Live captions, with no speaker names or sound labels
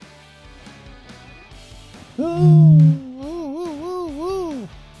Woo, woo, woo, woo, woo.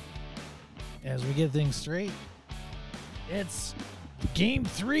 As we get things straight, it's Game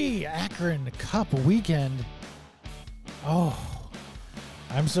 3, Akron Cup weekend. Oh,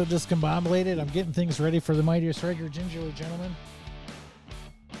 I'm so discombobulated. I'm getting things ready for the mightiest striker, gingerly gentlemen.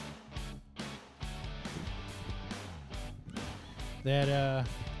 That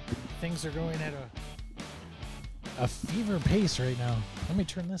things are going at a fever pace right now. Let me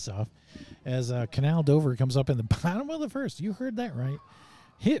turn this off. As CANAL Dover comes up in the bottom of the first. You heard that right.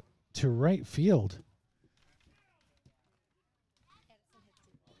 Hit to right field.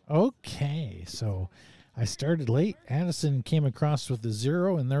 Okay, so I started late. Addison came across with the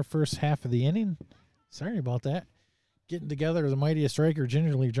 0 in their first half of the inning. Sorry about that. Getting together the mightiest striker,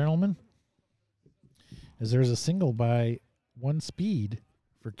 gingerly gentlemen. As there's a single by one speed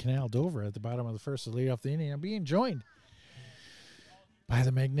for CANAL Dover at the bottom of the first to lead off the inning. I'm being joined by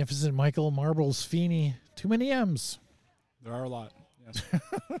the magnificent Michael Marbles Fini. Too many M's. There are a lot. Yes.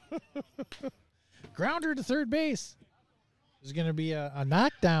 Grounder to third base. There's going to be a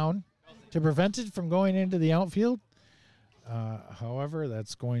knockdown to prevent it from going into the outfield. However,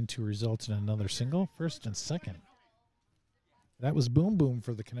 that's going to result in another single, first and second. That was boom boom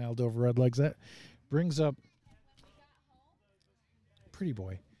for the CANAL Dover Redlegs. That brings up Pretty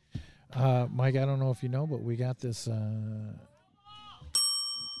Boy. Mike, I don't know if you know, but we got this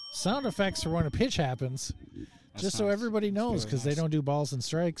sound effects for when a pitch happens. That's just so nice. everybody knows, because nice. they don't do balls and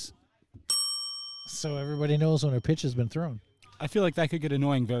strikes. So everybody knows when a pitch has been thrown. I feel like that could get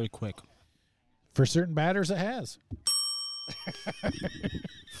annoying very quick. For certain batters, it has.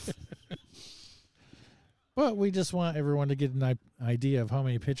 But we just want everyone to get an idea of how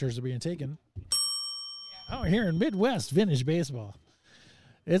many pitchers are being taken out here in Midwest vintage baseball.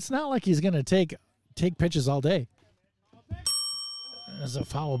 It's not like he's going to take pitches all day. There's a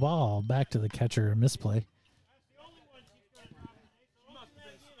foul ball back to the catcher, a misplay.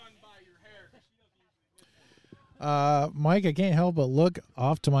 Mike, I can't help but look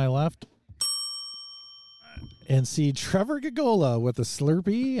off to my left and see Trevor Gagola with a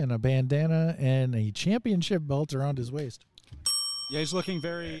Slurpee and a bandana and a championship belt around his waist. Yeah, he's looking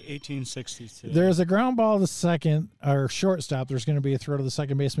very 1860s today. There's a ground ball to second, or shortstop. There's going to be a throw to the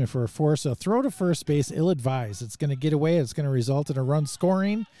second baseman for a force. A throw to first base, ill-advised. It's going to get away. It's going to result in a run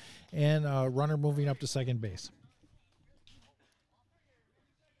scoring and a runner moving up to second base.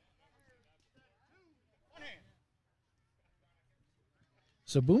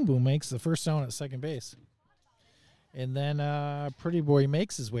 So Boom Boom makes the first down at second base. And then Pretty Boy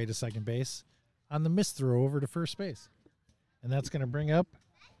makes his way to second base on the missed throw over to first base. And that's going to bring up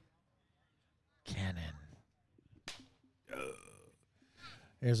Cannon.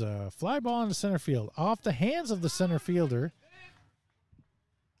 There's a fly ball into center field. Off the hands of the center fielder.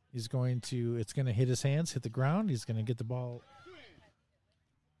 It's going to hit his hands, hit the ground. He's going to get the ball.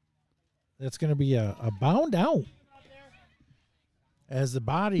 That's going to be a bound out. As the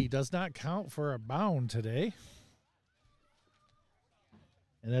body does not count for a bound today.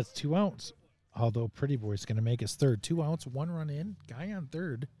 And that's 2 outs. Although Pretty Boy's going to make his third. 2 outs, 1 run in. Guy on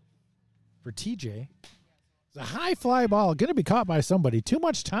third for TJ. It's a high fly ball. Going to be caught by somebody. Too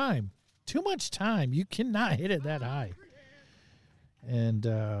much time. Too much time. You cannot hit it that high. And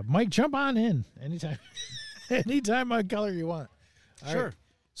Mike, jump on in anytime. Anytime my color you want. All Sure. right.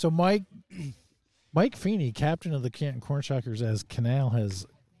 So Mike Fini, captain of the Canton Cornshuckers, as CANAL has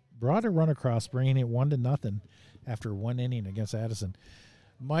brought a run across, bringing it 1-0 after 1 inning against Addison.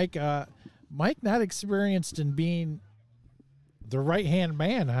 Mike not experienced in being the right-hand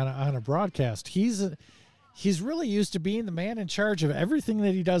man on a broadcast. He's really used to being the man in charge of everything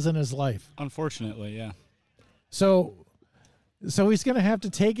that he does in his life. Unfortunately, yeah. So he's going to have to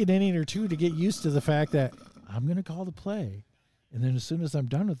take an inning or two to get used to the fact that I'm going to call the play, and then as soon as I'm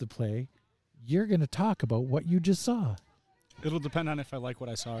done with the play, you're going to talk about what you just saw. It'll depend on if I like what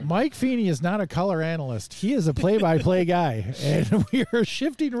I saw. Mike Fini is not a color analyst. He is a play-by-play guy, and we are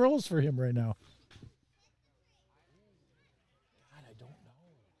shifting roles for him right now. God, I don't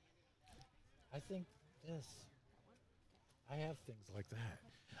know. I think I have things like that.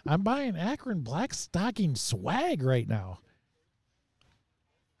 I'm buying Akron black stocking swag right now.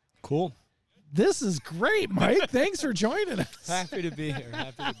 Cool. This is great, Mike. Thanks for joining us. Happy to be here.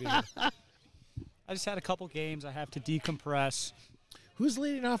 I just had a couple games. I have to decompress. Who's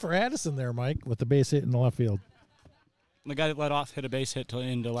leading off for Addison there, Mike, with the base hit in the left field? The guy that led off hit a base hit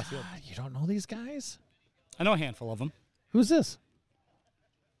into left field. God, you don't know these guys? I know a handful of them. Who's this?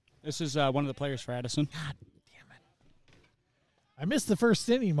 This is one of the players for Addison. God damn it. I missed the first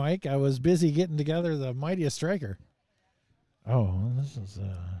inning, Mike. I was busy getting together the mightiest striker. Oh, this is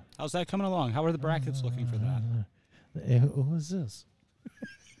How's that coming along? How are the brackets looking for that? who is this?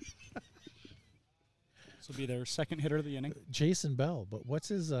 This will be their second hitter of the inning. Jason Bell, but what's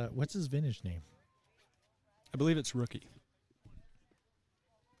his vintage name? I believe it's Rookie.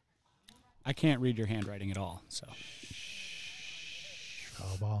 I can't read your handwriting at all. So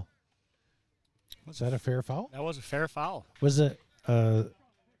Foul ball. Was that a fair foul? that was a fair foul. Was it? I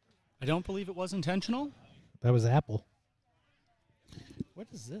don't believe it was intentional. That was Apple. What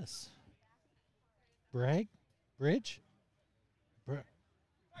is this? Bridge? Bird?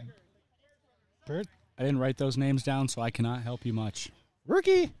 I didn't write those names down, so I cannot help you much.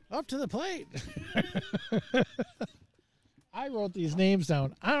 Rookie, up to the plate. I wrote these names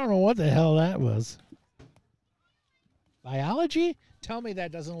down. I don't know what the hell that was. Biology? Tell me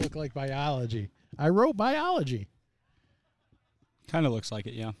that doesn't look like biology. I wrote biology. Kind of looks like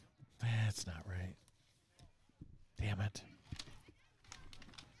it, yeah. That's not right. Damn it.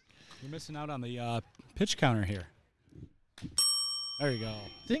 You're missing out on the pitch counter here. There you go.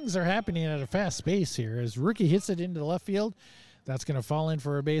 Things are happening at a fast pace here. As Rookie hits it into the left field, that's going to fall in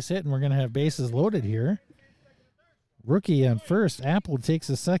for a base hit, and we're going to have bases loaded here. Rookie on first. Apple takes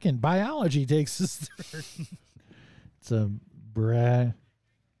a second. Biology takes his third. It's a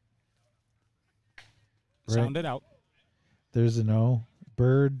Sound it out. There's an O.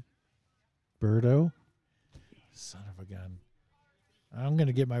 Birdo. Son of a gun. I'm going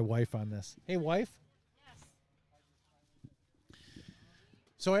to get my wife on this. Hey, wife.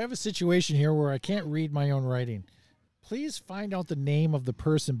 So I have a situation here where I can't read my own writing. Please find out the name of the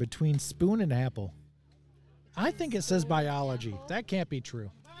person between spoon and apple. I think it says biology. That can't be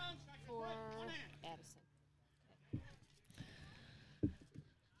true. For Addison.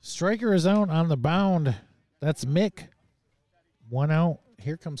 Striker is out on the bound. That's Mick. 1 out.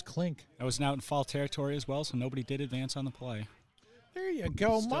 Here comes Clink. I was out in foul territory as well, so nobody did advance on the play. There you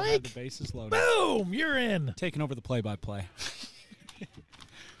go, Still had Mike. the bases loaded. Boom, you're in. Taking over the play-by-play.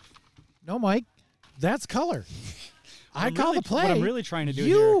 No, Mike, that's color. I call the play. What I'm really trying to do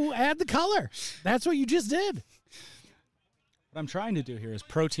You add the color. That's what you just did. What I'm trying to do here is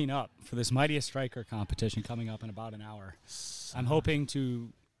protein up for this Mightiest Striker competition coming up in about an hour. I'm hoping to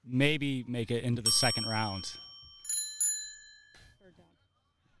maybe make it into the second round. Bird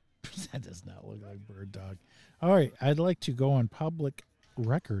dog. That does not look like Bird Dog. All right, I'd like to go on public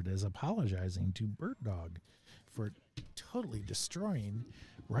record as apologizing to Bird Dog for totally destroying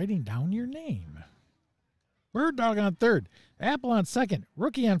writing down your name. Bird Dog on third. Apple on second.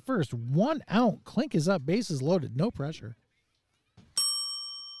 Rookie on first. 1 out. Clink is up. Bases loaded. No pressure.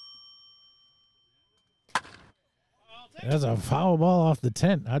 That's a foul ball off the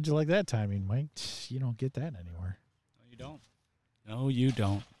tent. How'd you like that timing, Mike? You don't get that anywhere. No, you don't. No, you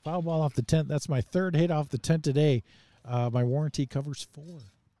don't. Foul ball off the tent. That's my third hit off the tent today. My warranty covers 4.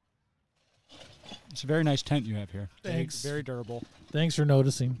 It's a very nice tent you have here. Thanks. Very durable. Thanks for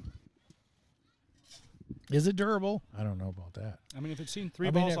noticing. Is it durable? I don't know about that. I mean, if it's seen three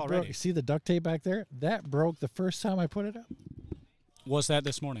balls already. You see the duct tape back there? That broke the first time I put it up. Was that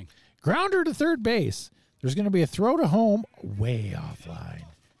this morning? Grounder to third base. There's going to be a throw to home way offline.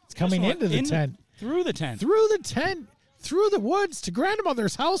 It's coming into the tent. Through the tent. Through the tent. Through the woods to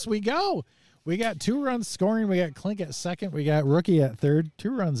grandmother's house we go. We got 2 runs scoring. We got Clink at second. We got Rookie at third.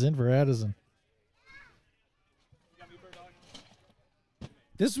 2 runs in for Addison.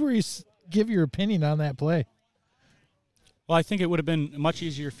 This is where you give your opinion on that play. Well, I think it would have been a much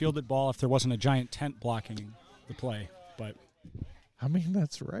easier fielded ball if there wasn't a giant tent blocking the play. But I mean,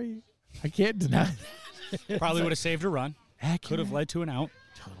 that's right. I can't deny that. Probably would have saved a run. Accurate. Could have led to an out.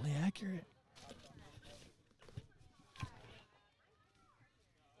 Totally accurate.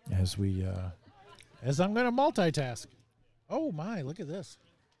 As I'm going to multitask. Oh, my, look at this.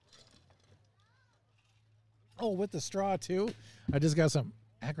 Oh, with the straw, too. I just got some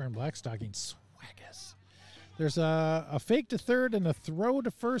AKRON Blackstocking swaggus. There's a fake to third and a throw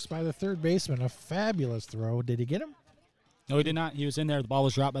to first by the third baseman. A fabulous throw. Did he get him? No, he did not. He was in there. The ball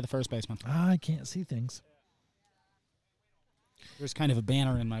was dropped by the first baseman. I can't see things. There's kind of a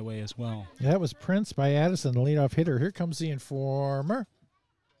banner in my way as well. That was Prince by Addison, the leadoff hitter. Here comes the informer.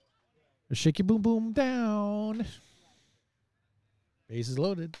 A shaky boom boom down. Bases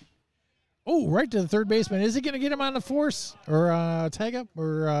loaded. Oh, right to the third baseman. Is he going to get him on the force or tag up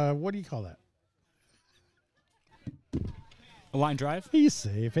or what do you call that? A line drive? He's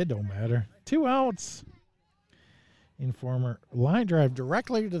safe. It don't matter. 2 outs. Informer line drive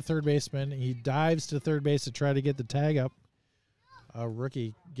directly to the third baseman. He dives to third base to try to get the tag up.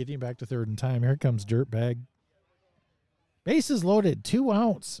 Rookie getting back to third in time. Here comes Dirtbag. Bases loaded. 2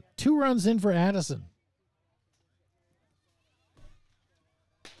 outs. 2 runs in for Addison.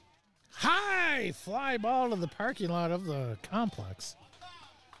 high fly ball to the parking lot of the complex.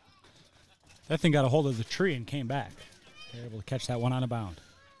 That thing got a hold of the tree and came back. They were able to catch that one on a bound.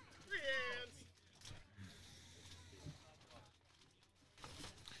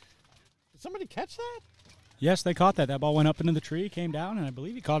 Did somebody catch that? Yes, they caught that. That ball went up into the tree, came down, and I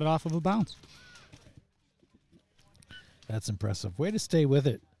believe he caught it off of a bounce. That's impressive. Way to stay with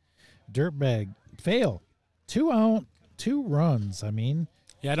it. Dirtbag. Fail. 2 out, 2 runs. I mean.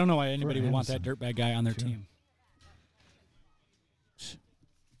 Yeah, I don't know why anybody would want that Anderson. dirtbag guy on their team.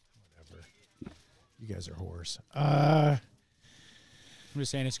 Whatever. You guys are whores. I'm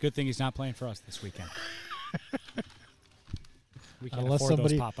just saying it's a good thing he's not playing for us this weekend. We can't afford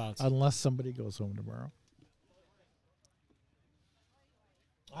those pop-outs. Unless somebody goes home tomorrow.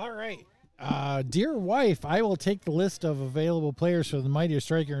 All right. Dear wife, I will take the list of available players for the Mightier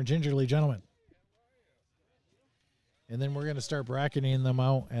Striker and Gingerly Gentleman. And then we're going to start bracketing them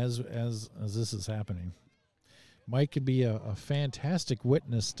out as this is happening. Mike could be a fantastic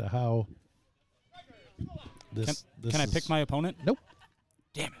witness to how this Can I pick my opponent? Nope.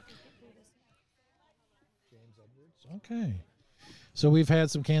 Damn it. Okay. So we've had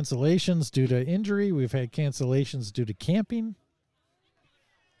some cancellations due to injury. We've had cancellations due to camping.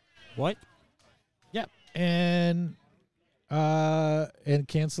 What? Yep. And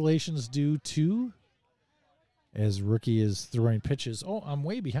cancellations due to, as rookie is throwing pitches. Oh, I'm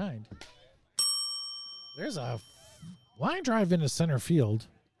way behind. There's a line drive into center field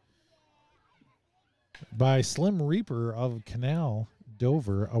by Slim Reaper of Canal,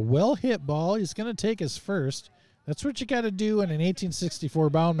 Dover. A well-hit ball. He's going to take his first. That's what you got to do in an 1864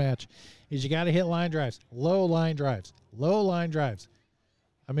 bound match, is you got to hit line drives, low line drives, low line drives.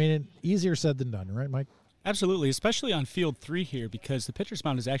 I mean, easier said than done, right, Mike? Absolutely, especially on field 3 here, because the pitcher's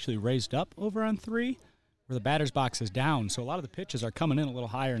mound is actually raised up over on 3, where the batter's box is down. So a lot of the pitches are coming in a little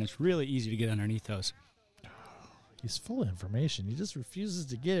higher, and it's really easy to get underneath those. He's full of information. He just refuses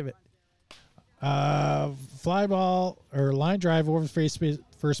to give it. Fly ball or line drive over the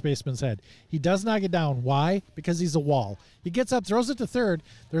first baseman's head. He does not get down. Why? Because he's a wall. He gets up, throws it to third.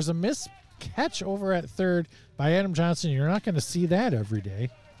 There's a missed catch over at third by Adam Johnson. You're not going to see that every day.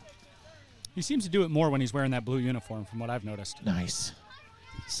 He seems to do it more when he's wearing that blue uniform, from what I've noticed. Nice.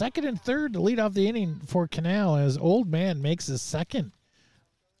 Second and third to lead off the inning for Canal as Old Man makes his second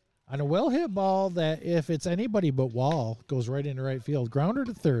on a well-hit ball that, if it's anybody but Wall, goes right into right field. Grounder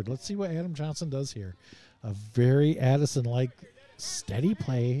to third. Let's see what Adam Johnson does here. A very Addison-like steady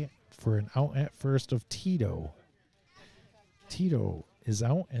play for an out at first of Tito. Tito is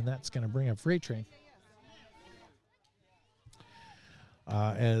out, and that's going to bring up Freight Train.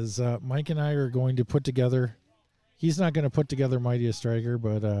 As Mike and I are going to put together, he's not going to put together Mightiest Striker,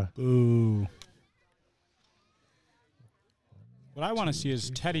 but Boo. What I want to see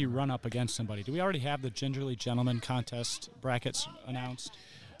is Teddy run up against somebody. Do we already have the Gingerly Gentleman contest brackets announced?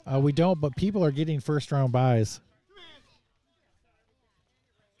 we don't, but people are getting first-round buys.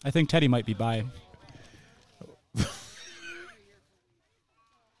 I think Teddy might be by.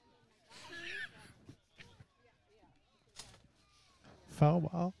 Foul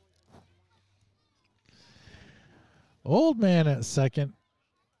ball. Old Man at second.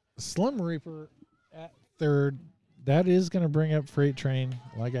 Slim Reaper at third. That is going to bring up Freight Train.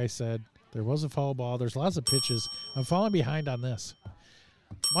 Like I said, there was a foul ball. There's lots of pitches. I'm falling behind on this.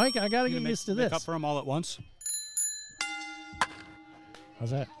 Mike, I got to get used to this. Make up for them all at once.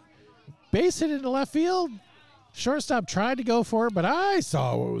 How's that? Base hit into left field. Shortstop tried to go for it, but I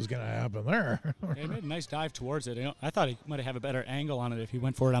saw what was going to happen there. He made a nice dive towards it. I thought he might have a better angle on it if he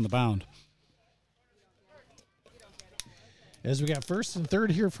went for it on the bound. As we got first and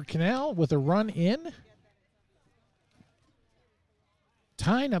third here for Canal with a run in.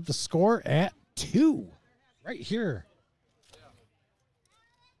 Tying up the score at 2. Right here.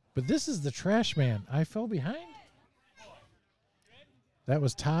 But this is the trash man. I fell behind. That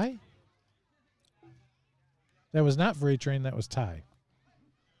was Ty. That was not Freight Train. That was Ty.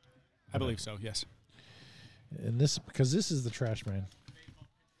 I believe so, yes. And this, because this is the trash man.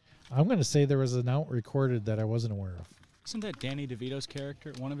 I'm going to say there was an out recorded that I wasn't aware of. Isn't that Danny DeVito's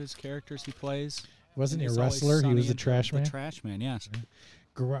character? One of his characters he plays? Wasn't he a It's Always wrestler? He Sunny was a in trash man? The trash man, yes.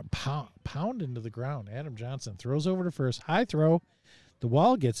 Pound into the ground. Adam Johnson throws over to first. High throw. The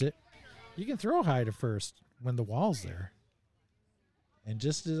wall gets it. You can throw high to first when the wall's there. And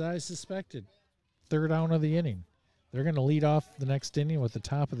just as I suspected, third out of the inning. They're going to lead off the next inning with the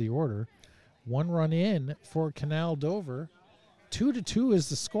top of the order. 1 run in for Canal Dover. 2-2 is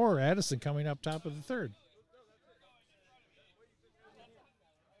the score. Addison coming up top of the third.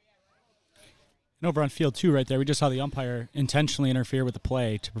 And over on field 2 right there, we just saw the umpire intentionally interfere with the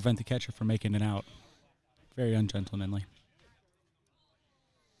play to prevent the catcher from making it out. Very ungentlemanly.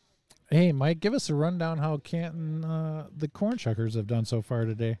 Hey, Mike, give us a rundown how Canton, the Corn Chuckers, have done so far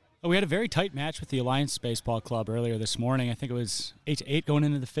today. Well, we had a very tight match with the Alliance Baseball Club earlier this morning. I think it was 8-8 going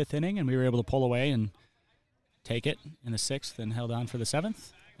into the 5th inning, and we were able to pull away and take it in the 6th and held on for the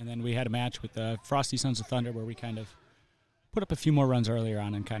 7th. And then we had a match with the Frosty Sons of Thunder where we kind of put up a few more runs earlier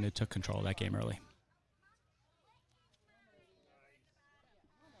on and kind of took control of that game early.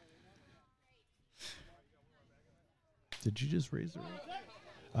 Did you just raise the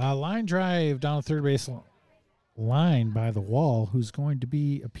rate? Line drive down third base line by the wall, who's going to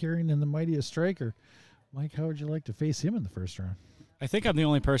be appearing in the Mightiest Striker. Mike, how would you like to face him in the first round? I think I'm the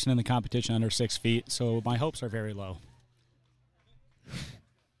only person in the competition under 6 feet, so my hopes are very low.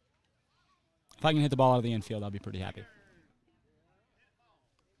 If I can hit the ball out of the infield, I'll be pretty happy.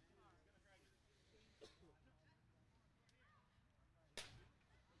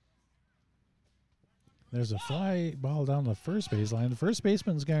 There's a fly ball down the first base line. The first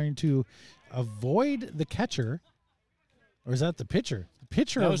baseman's going to avoid the catcher. Or is that the pitcher? The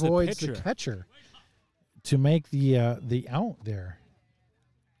pitcher avoids the catcher to make the out there.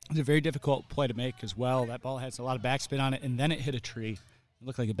 It's a very difficult play to make as well. That ball has a lot of backspin on it, and then it hit a tree. It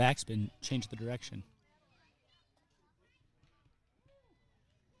looked like a backspin changed the direction.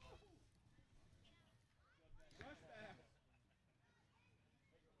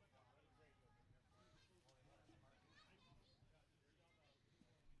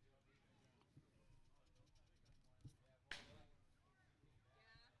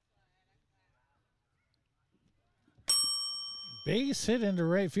 Base hit into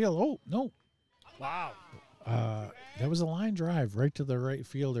right field. Oh, no. Wow. That was a line drive right to the right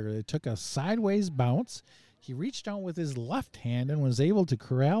fielder. It took a sideways bounce. He reached out with his left hand and was able to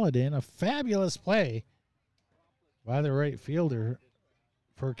corral it in. A fabulous play by the right fielder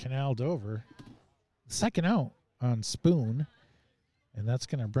for Canal Dover. Second out on Spoon. And that's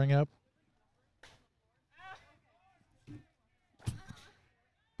going to bring up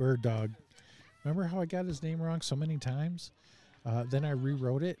Bird Dog. Remember how I got his name wrong so many times? Then I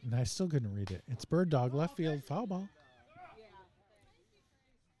rewrote it, and I still couldn't read it. It's Bird Dog, left field, foul ball.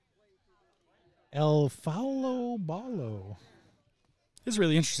 El Faulo Ballo. It's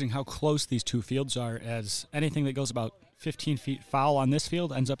really interesting how close these two fields are, as anything that goes about 15 feet foul on this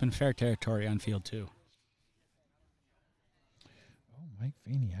field ends up in fair territory on field 2. Oh, Mike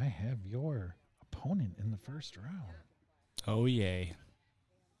Fini, I have your opponent in the first round. Oh, yay.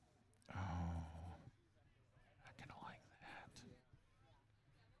 Oh, not going to like that.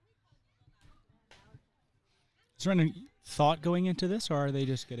 Is there any thought going into this, or are they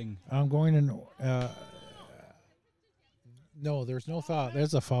just getting... I'm going to... no, there's no thought.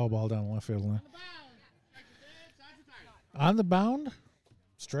 There's a foul ball down the left field line. On the bound,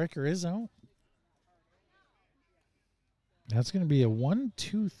 striker is out. That's going to be a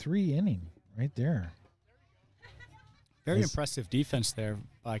 1-2-3 inning right there. Very impressive defense there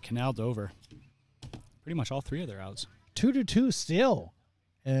by Canal Dover. Pretty much all 3 of their outs. 2-2 still.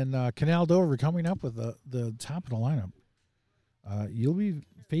 And Canal Dover coming up with the top of the lineup. You'll be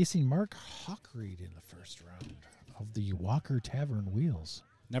facing Mark Hawkreed in the first round of the Walker Tavern Wheels.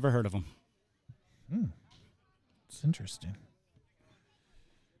 Never heard of him. It's interesting.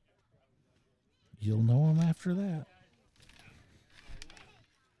 You'll know him after that.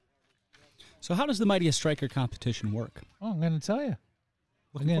 So how does the Mightiest Striker competition work? Oh, I'm going to tell you.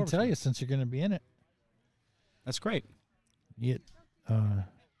 I'm going to tell you since you're going to be in it. That's great.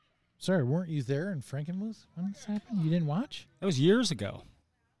 Sorry, weren't you there in Frankenmuth when this happened? You didn't watch? That was years ago.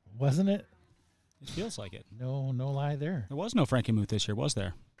 Wasn't it? It feels like it. No lie there. There was no Frankenmuth this year, was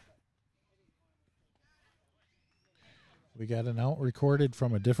there? We got an out recorded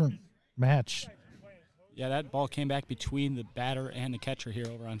from a different match. Yeah, that ball came back between the batter and the catcher here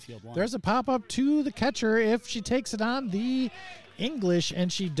over on field 1. There's a pop-up to the catcher if she takes it on the English,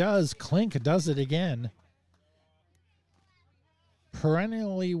 and she does. Klink does it again.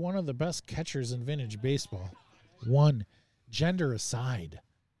 Perennially one of the best catchers in vintage baseball. One, gender aside.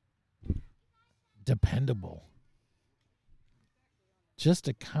 Dependable. Just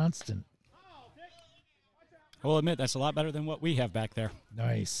a constant. I will admit, that's a lot better than what we have back there.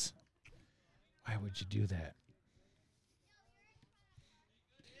 Nice. Why would you do that?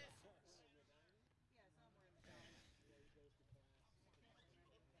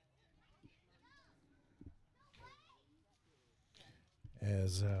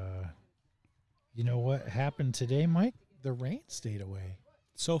 As you know what happened today, Mike? The rain stayed away.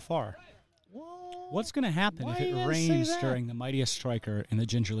 So far. Well, What's going to happen Why if you it gotta say rains that? during the Mightiest Striker and the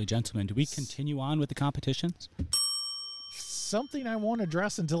Gingerly Gentleman? Do we continue on with the competitions? Something I won't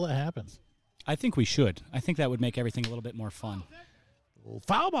address until it happens. I think we should. I think that would make everything a little bit more fun.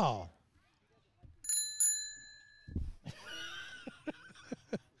 Foul ball.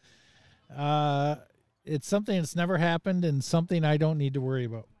 It's something that's never happened and something I don't need to worry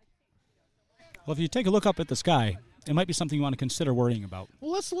about. Well, if you take a look up at the sky, it might be something you want to consider worrying about.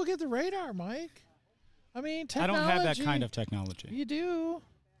 Well, let's look at the radar, Mike. I mean, I technology. don't have that kind of technology. You do.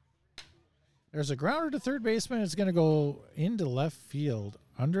 There's a grounder to third baseman. It's going to go into left field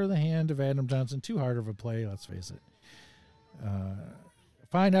under the hand of Adam Johnson. Too hard of a play, let's face it.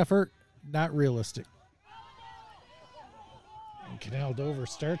 Fine effort, not realistic. And Canal Dover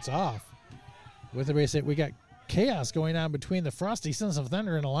starts off with a base hit. We got chaos going on between the Frosty Sons of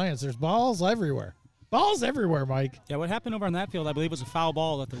Thunder and Alliance. There's balls everywhere. Balls everywhere, Mike. Yeah, what happened over on that field, I believe, was a foul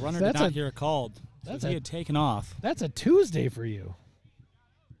ball that the runner did not hear called. So he had taken off. That's a Tuesday for you.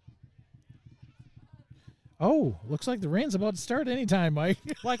 Oh, looks like the rain's about to start anytime, Mike.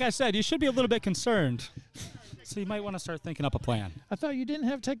 Like I said, you should be a little bit concerned. So you might want to start thinking up a plan. I thought you didn't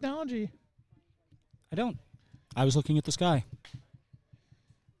have technology. I don't. I was looking at the sky.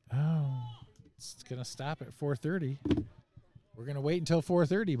 Oh, it's going to stop at 4:30. We're going to wait until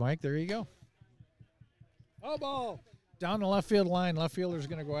 4:30, Mike. There you go. Oh, ball. Down the left field line. Left fielder's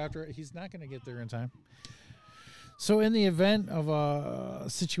going to go after it. He's not going to get there in time. So in the event of a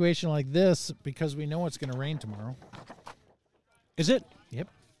situation like this, because we know it's going to rain tomorrow. Is it? Yep.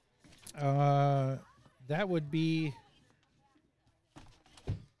 That would be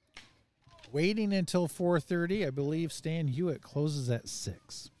waiting until 4:30. I believe Stan Hewitt closes at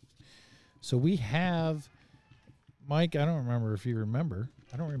 6. So we have, Mike, I don't remember if you remember.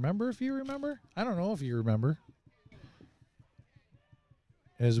 I don't remember if you remember. I don't know if you remember.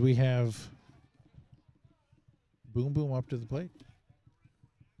 As we have Boom Boom up to the plate.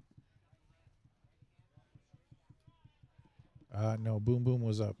 No, Boom Boom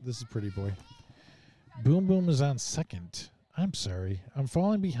was up. This is Pretty Boy. Boom Boom is on second. I'm sorry. I'm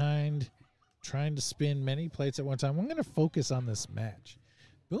falling behind, trying to spin many plates at one time. I'm going to focus on this match.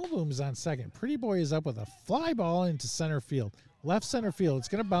 Boom Boom is on second. Pretty Boy is up with a fly ball into center field. Left center field. It's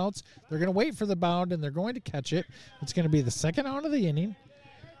going to bounce. They're going to wait for the bound, and they're going to catch it. It's going to be the second out of the inning.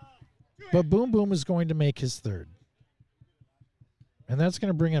 But Boom Boom is going to make his third. And that's going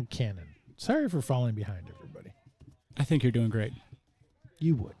to bring up Cannon. Sorry for falling behind, everybody. I think you're doing great.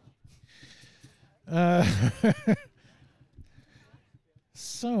 You would.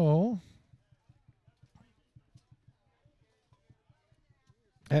 So,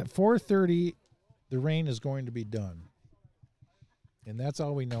 at 4:30, the rain is going to be done. And that's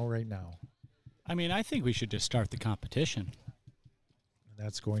all we know right now. I mean, I think we should just start the competition.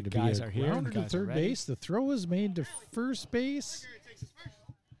 That's going to be guys a are here, grounder the to guys are third ready. base. The throw is made to first base.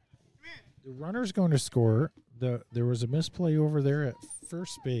 The runner's going to score. There was a misplay over there at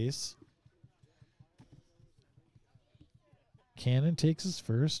first base. Cannon takes his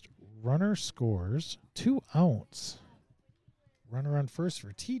first. Runner scores. 2 outs. Runner on first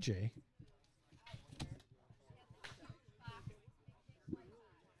for TJ.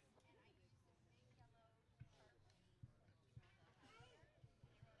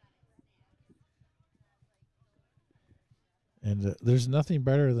 And there's nothing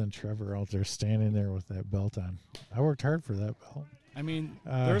better than Trevor out there standing there with that belt on. I worked hard for that belt. I mean,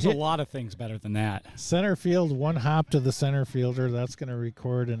 there's a lot of things better than that. Center field, 1 hop to the center fielder. That's going to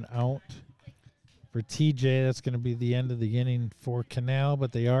record an out for TJ. That's going to be the end of the inning for Canal,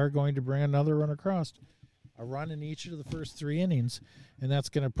 but they are going to bring another run across. A run in each of the first 3 innings, and that's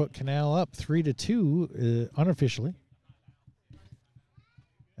going to put Canal up 3-2 unofficially.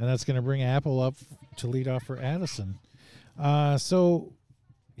 And that's going to bring Apple up to lead off for Addison. So,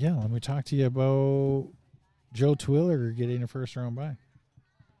 yeah, let me talk to you about Joe Twiller getting a first-round bye.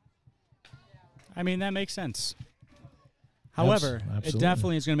 I mean, that makes sense. However, Absolutely. it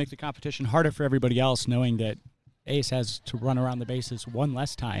definitely is going to make the competition harder for everybody else, knowing that Ace has to run around the bases 1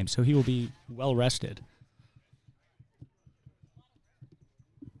 less time, so he will be well rested.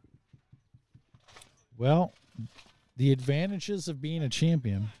 Well, the advantages of being a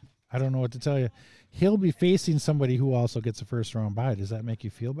champion, I don't know what to tell you. He'll be facing somebody who also gets a first-round bye. Does that make you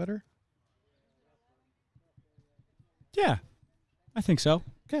feel better? Yeah, I think so.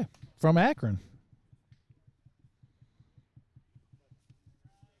 Okay. From Akron.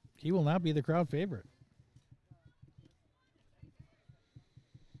 He will not be the crowd favorite.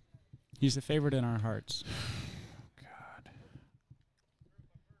 He's the favorite in our hearts. God.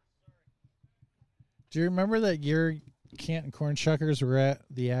 Do you remember that year Canton Corn Shuckers were at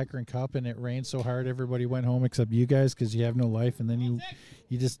the Akron Cup, and it rained so hard everybody went home except you guys because you have no life, and then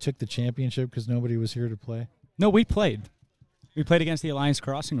you just took the championship because nobody was here to play? No, we played. We played against the Alliance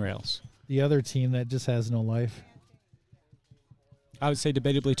Crossing Rails. The other team that just has no life. I would say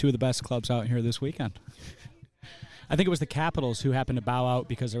debatably two of the best clubs out here this weekend. I think it was the Capitals who happened to bow out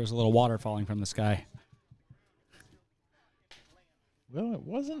because there was a little water falling from the sky. Well, it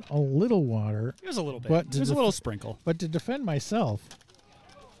wasn't a little water. It was a little bit. But It was a little sprinkle. But to defend myself,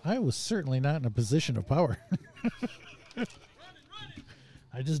 I was certainly not in a position of power.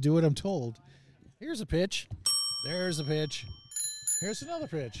 I just do what I'm told. Here's a pitch. There's a pitch. Here's another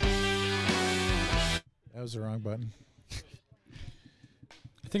pitch. That was the wrong button.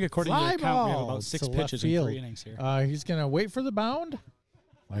 I think according to your count, we have about 6 pitches in 3 innings here. He's going to wait for the bound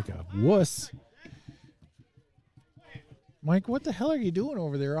like a wuss. Mike, what the hell are you doing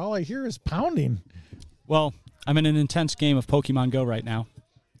over there? All I hear is pounding. Well, I'm in an intense game of Pokemon Go right now,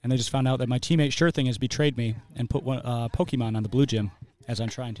 and I just found out that my teammate Sure Thing has betrayed me and put one Pokemon on the blue gym as I'm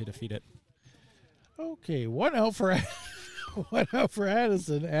trying to defeat it. Okay, one out for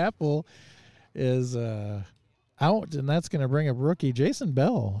Addison. Apple is out, and that's going to bring up rookie Jason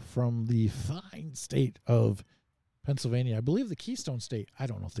Bell from the fine state of Pennsylvania. I believe the Keystone State. I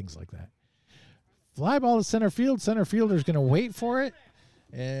don't know things like that. Fly ball to center field. Center fielder's going to wait for it,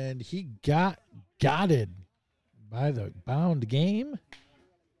 and he got it by the bound game.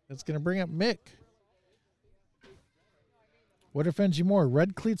 That's going to bring up Mick. What offends you more,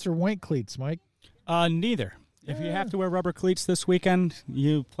 red cleats or white cleats, Mike? Neither. If you have to wear rubber cleats this weekend,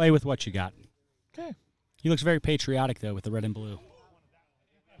 you play with what you got. Okay. He looks very patriotic, though, with the red and blue.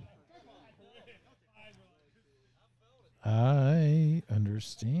 I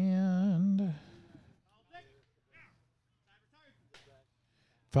understand.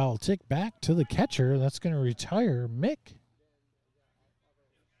 Foul tick back to the catcher. That's going to retire Mick.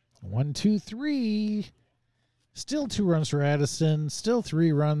 1, 2, 3. Still 2 runs for Addison. Still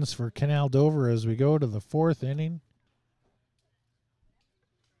 3 runs for Canal Dover as we go to the 4th inning.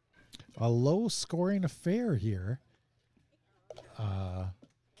 A low-scoring affair here.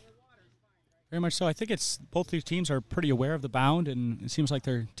 Very much so. I think it's both these teams are pretty aware of the bound, and it seems like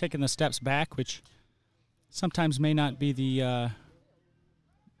they're taking the steps back, which sometimes may not be the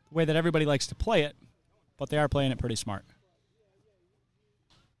way that everybody likes to play it, but they are playing it pretty smart.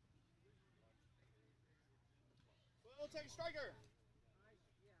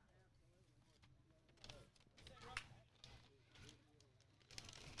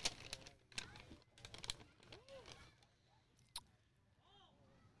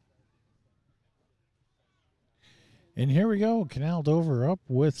 And here we go. Canal Dover up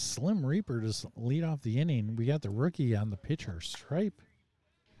with Slim Reaper to lead off the inning. We got the rookie on the pitcher stripe.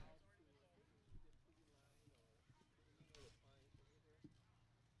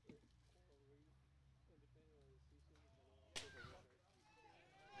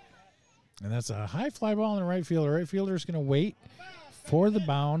 And that's a high fly ball in the right field. The right fielder's going to wait for the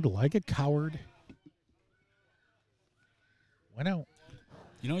bound like a coward. Went out.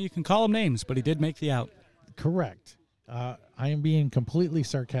 You know, you can call him names, but he did make the out. Correct. I am being completely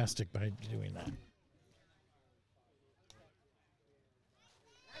sarcastic by doing that.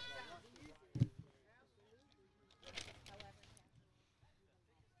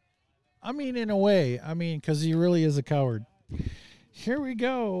 I mean, in a way. I mean, because he really is a coward. Here we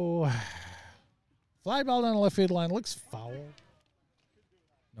go. Fly ball down the left field line. Looks foul.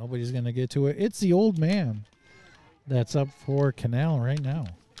 Nobody's going to get to it. It's the old man that's up for Canal right now.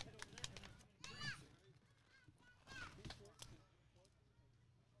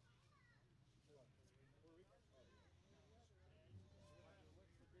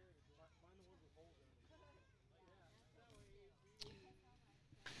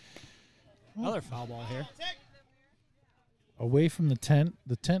 Another foul ball here. Away from the tent.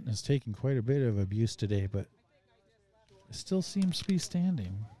 The tent has taken quite a bit of abuse today, but it still seems to be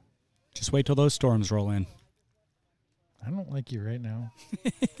standing. Just wait till those storms roll in. I don't like you right now.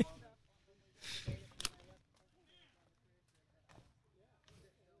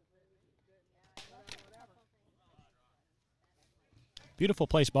 Beautiful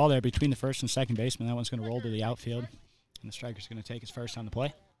place ball there between the first and second baseman. That one's going to roll to the outfield, and the striker's going to take his first on the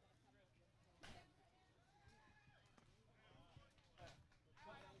play.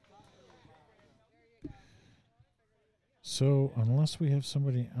 So, unless we have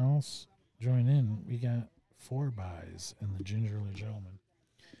somebody else join in, we got 4 buys in the Gingerly Gentleman.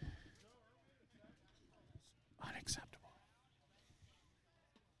 Unacceptable.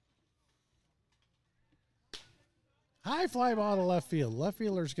 High fly ball to left field. Left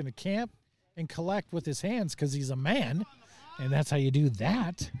fielder's going to camp and collect with his hands because he's a man, and that's how you do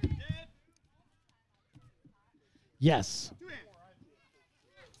that. Yes.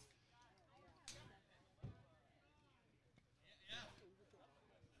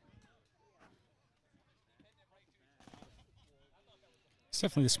 It's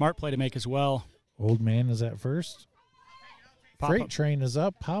definitely the smart play to make as well. Old man is at first. Freight Pop-up. train is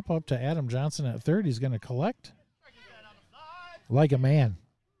up. Pop up to Adam Johnson at third. He's going to collect like a man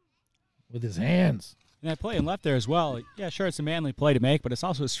with his hands. And that play and left there as well. Yeah, sure, it's a manly play to make, but it's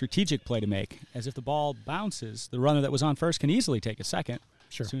also a strategic play to make. As if the ball bounces, the runner that was on first can easily take a second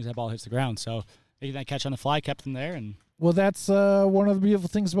Sure. as soon as that ball hits the ground. So making that catch on the fly kept them there. And Well, that's one of the beautiful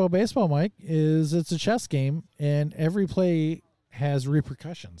things about baseball, Mike, is it's a chess game, and every play has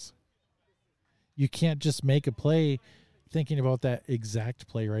repercussions. You can't just make a play thinking about that exact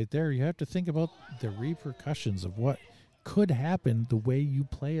play right there. You have to think about the repercussions of what could happen the way you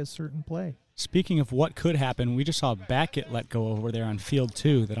play a certain play. speaking of what could happen, we just saw a bat get let go over there on field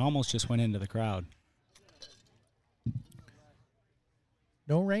 2 that almost just went into the crowd.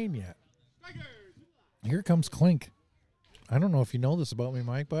 No rain yet. Here comes Clink. I don't know if you know this about me,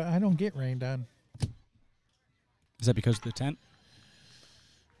 Mike, but I don't get rained on. Is that because of the tent?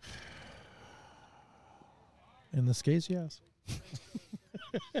 In this case, yes.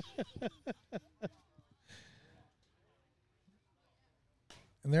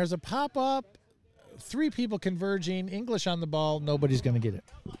 And there's a pop-up. 3 people converging. English on the ball. Nobody's going to get it.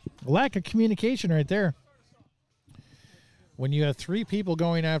 Lack of communication right there. When you have 3 people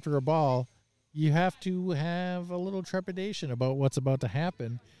going after a ball, you have to have a little trepidation about what's about to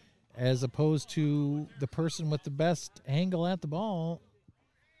happen, as opposed to the person with the best angle at the ball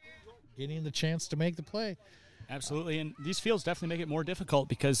getting the chance to make the play. Absolutely, and these fields definitely make it more difficult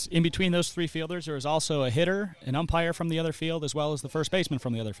because in between those 3 fielders, there is also a hitter, an umpire from the other field, as well as the first baseman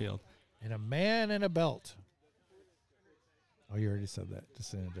from the other field. And a man in a belt. Oh, you already said that,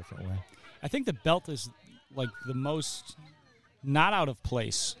 just in a different way. I think the belt is like the most not out of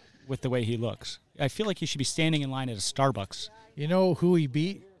place with the way he looks. I feel like he should be standing in line at a Starbucks. You know who he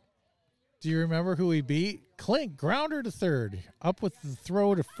beat? Do you remember who he beat? Clink, grounder to third. Up with the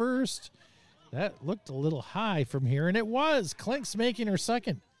throw to first. That looked a little high from here, and it was. Clink's making her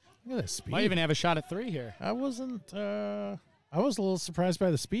second. Look at that speed. Might even have a shot at 3 here. I was a little surprised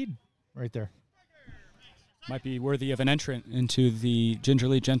by the speed right there. Might be worthy of an entrant into the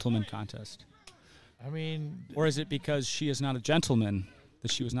Gingerly Gentleman contest. I mean, Or is it because she is not a gentleman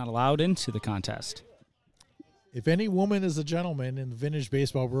that she was not allowed into the contest? if any woman is a gentleman in the vintage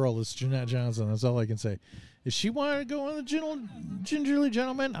baseball world, it's Jeanette Johnson. That's all I can say. If she wanted to go on the Gingerly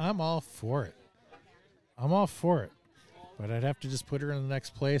Gentleman, I'm all for it. I'm all for it. But I'd have to just put her in the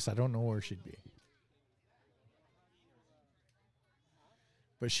next place. I don't know where she'd be.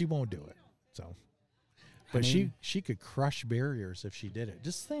 But she won't do it. So, but she could crush barriers if she did it.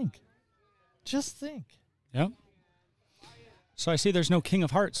 Just think. Just think. Yep. So I see there's no King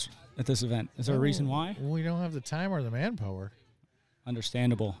of Hearts at this event. Is there a reason why? We don't have the time or the manpower.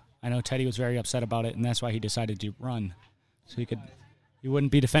 Understandable. I know Teddy was very upset about it, and that's why he decided to run. So he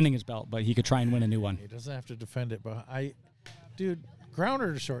wouldn't be defending his belt, but he could try and win a new one. He doesn't have to defend it, but dude,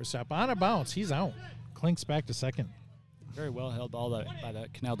 grounder to shortstop. On a bounce, he's out. Clinks back to second. Very well held ball by the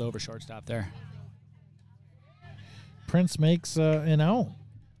Canal Dover shortstop there. Prince makes an out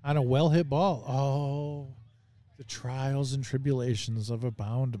on a well-hit ball. Oh, the trials and tribulations of a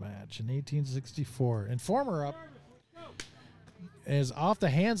bound match in 1864. Informer up is off the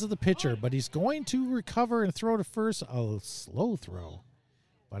hands of the pitcher, but he's going to recover and throw to first. A slow throw.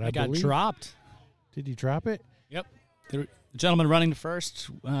 But I got believe, dropped. Did he drop it? Yep. The gentleman running to first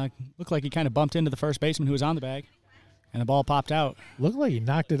looked like he kind of bumped into the first baseman who was on the bag, and the ball popped out. Looked like he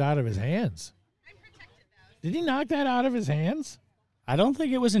knocked it out of his hands. Did he knock that out of his hands? I don't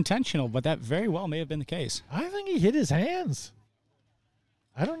think it was intentional, but that very well may have been the case. I think he hit his hands.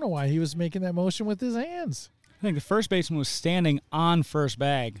 I don't know why he was making that motion with his hands. I think the first baseman was standing on first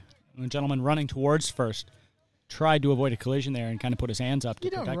bag. And the gentleman running towards first tried to avoid a collision there and kind of put his hands up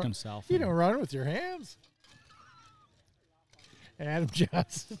to protect himself. You don't run with your hands. Adam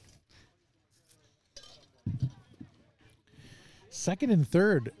Johnson. Second and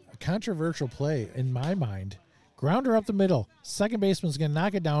third, a controversial play in my mind. Grounder up the middle. Second baseman's going to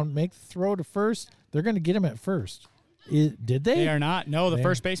knock it down, make the throw to first. They're going to get him at first. Did they? They are not. No, the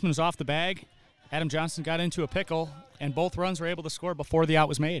first baseman was off the bag. Adam Johnson got into a pickle, and both runs were able to score before the out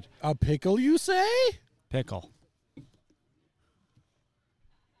was made. A pickle, you say? Pickle.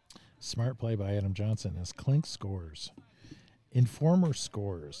 Smart play by Adam Johnson as Clink scores. Informer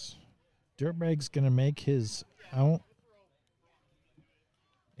scores. Dirtbag's going to make his out.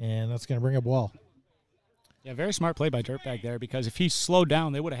 And that's going to bring up Wall. Yeah, very smart play by Dirtbag there, because if he slowed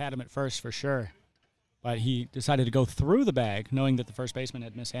down, they would have had him at first for sure. But he decided to go through the bag, knowing that the first baseman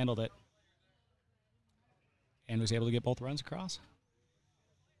had mishandled it, and was able to get both runs across.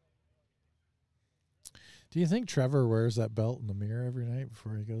 Do you think Trevor wears that belt in the mirror every night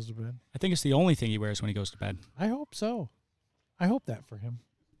before he goes to bed? I think it's the only thing he wears when he goes to bed. I hope so. I hope that for him.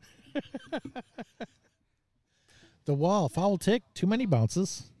 The Wall, foul tick, too many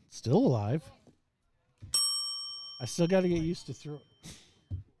bounces, still alive. I still got to get used to throw.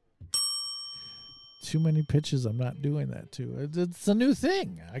 Too many pitches, I'm not doing that to. It's a new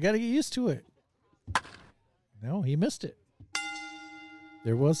thing. I got to get used to it. No, he missed it.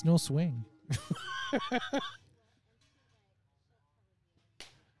 There was no swing.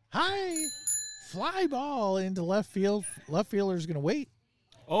 High fly ball into left field. Left fielder's going to wait.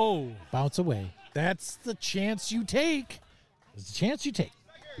 Oh. Bounce away. That's the chance you take. It's the chance you take.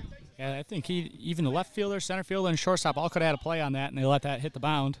 Yeah, I think even the left fielder, center fielder, and shortstop all could have had a play on that, and they let that hit the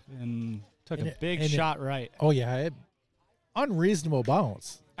mound and took a big shot right. Oh, yeah. Unreasonable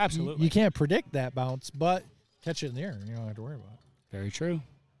bounce. Absolutely. You can't predict that bounce, but catch it in the air. You don't have to worry about it. Very true.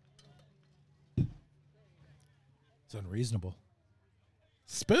 It's unreasonable.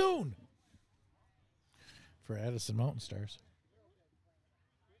 Spoon for Addison Mountain Stars.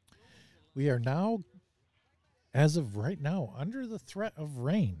 We are now, as of right now, under the threat of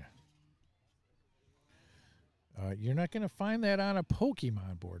rain. You're not going to find that on a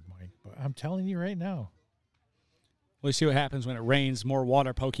Pokemon board, Mike, but I'm telling you right now. We'll see what happens when it rains. More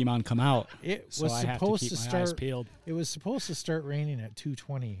water Pokemon come out. It so was I have supposed to keep to my start. eyes peeled. It was supposed to start raining at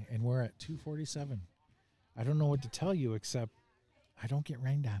 2:20, and we're at 2:47. I don't know what to tell you except I don't get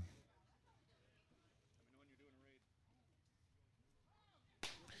rained on.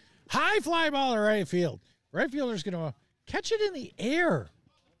 High fly ball to right field. Right fielder's going to catch it in the air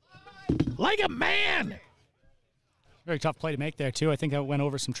like a man. Very tough play to make there, too. I think that went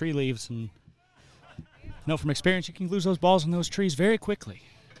over some tree leaves. And from experience, you can lose those balls in those trees very quickly.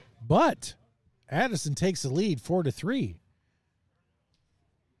 But Addison takes the lead 4-3.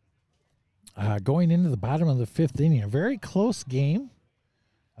 Going into the bottom of the fifth inning, a very close game.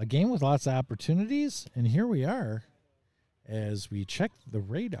 A game with lots of opportunities. And here we are as we check the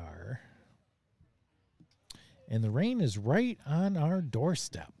radar. And the rain is right on our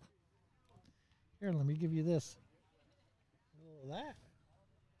doorstep. Here, let me give you this. A little of that.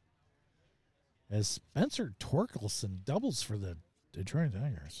 As Spencer Torkelson doubles for the Detroit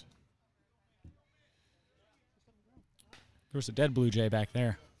Tigers. There's a dead Blue Jay back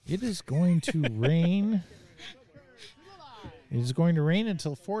there. It is going to rain. It is going to rain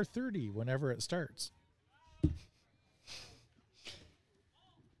until 4:30 whenever it starts.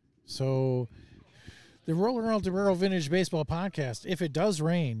 So, the Roller Altamiro Vintage Baseball Podcast, if it does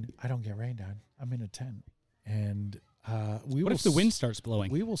rain, I don't get rained on. I'm in a tent. And what if the wind starts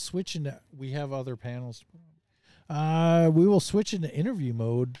blowing? We will switch into, we have other panels to put on. We will switch into interview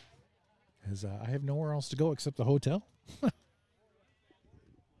mode because I have nowhere else to go except the hotel.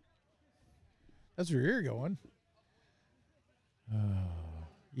 That's where you're going.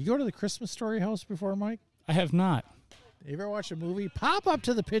 You go to the Christmas Story house before, Mike? I have not. You ever watch a movie? Pop up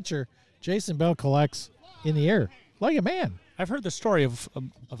to the picture. Jason Bell collects in the air like a man. I've heard the story of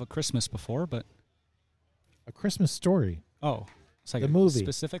a Christmas before, but A Christmas Story. oh, it's like The a movie.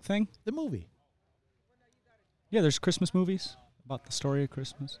 specific thing. The movie. Yeah, there's Christmas movies about the story of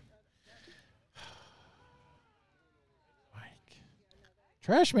Christmas. Mike.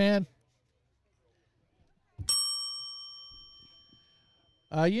 Trash man.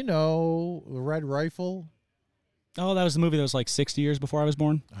 The Red Rifle. Oh, that was the movie that was like 60 years before I was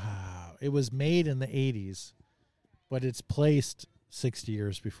born. It was made in the 80s, but it's placed 60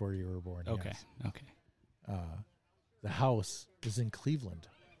 years before you were born. Okay, yes. okay. The house is in Cleveland.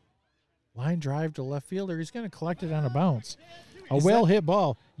 Line drive to left fielder. He's going to collect it on a bounce. A well-hit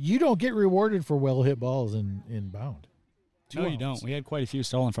ball. You don't get rewarded for well-hit balls in bound. No, you don't. We had quite a few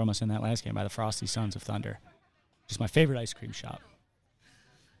stolen from us in that last game by the Frosty Sons of Thunder. Just my favorite ice cream shop.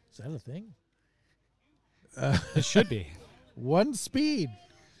 Is that a thing? It should be. One speed.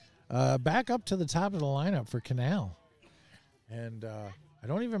 Back up to the top of the lineup for Canal. And I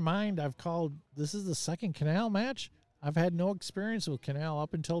don't even mind. This is the second Canal match. I've had no experience with Canal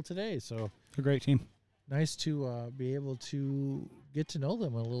up until today. So They're a great team. Nice to be able to get to know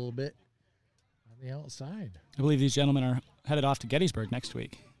them a little bit on the outside. I believe these gentlemen are headed off to Gettysburg next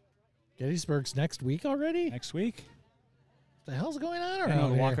week. Gettysburg's next week already? Next week? What the hell's going on I around know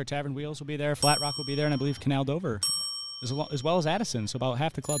the here? Walker Tavern Wheels will be there. Flat Rock will be there, and I believe Canal Dover, as well as Addison. So about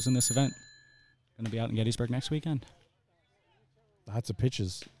half the clubs in this event going to be out in Gettysburg next weekend. Lots of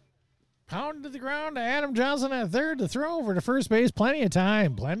pitches. Pound to the ground to Adam Johnson at third to throw over to first base. Plenty of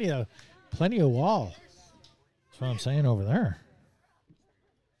time. Plenty of wall. That's what I'm saying over there.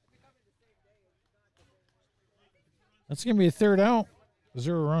 That's going to be a third out.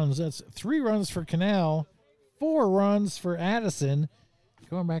 0 runs. That's 3 runs for Canal. 4 runs for Addison.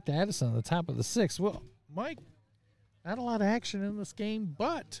 Going back to Addison on the top of the 6th. Well, Mike, not a lot of action in this game,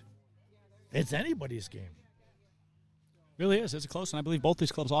 but it's anybody's game. Really is. It's a close one. I believe both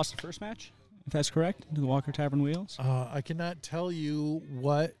these clubs lost the first match, if that's correct, to the Walker Tavern Wheels. I cannot tell you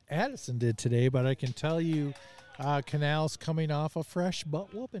what Addison did today, but I can tell you Canal's coming off a fresh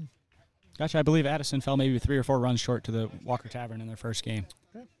butt whooping. Gotcha. I believe Addison fell maybe 3 or 4 runs short to the Walker Tavern in their first game.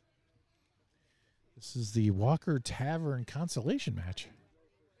 Okay. This is the Walker Tavern consolation match.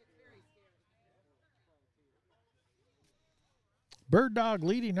 Bird Dog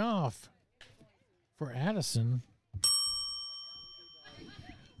leading off for Addison.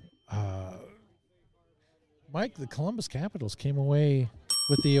 Mike, the Columbus Capitals came away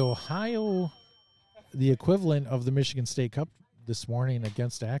with the equivalent of the Michigan State Cup this morning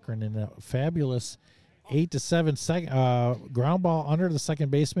against Akron in a fabulous 8-7 ground ball under the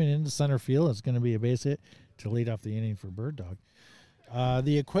second baseman into center field. It's going to be a base hit to lead off the inning for Bird Dog.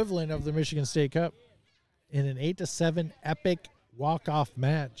 The equivalent of the Michigan State Cup in an 8-7 epic walk-off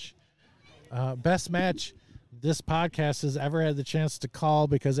match. Best match this podcast has ever had the chance to call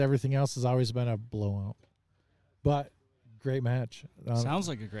because everything else has always been a blowout. But great match. Sounds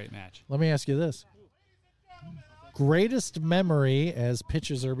like a great match. Let me ask you this. Greatest memory as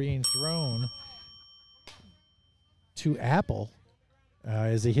pitches are being thrown to Apple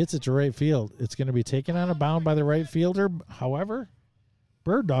as he hits it to right field. It's going to be taken on a bound by the right fielder. However,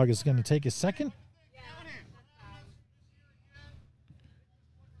 Bird Dog is going to take a second.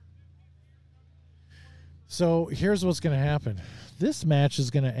 So here's what's going to happen. This match is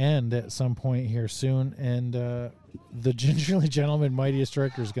going to end at some point here soon, and the Gingerly Gentleman Mightiest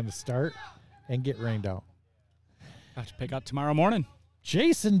Striker is going to start and get rained out. Have to pick up tomorrow morning.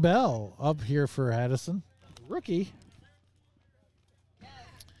 Jason Bell up here for Addison. Rookie.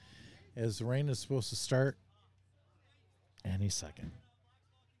 As the rain is supposed to start any second.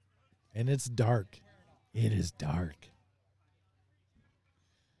 And it's dark. It is dark.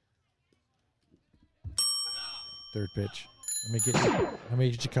 Third pitch. Let me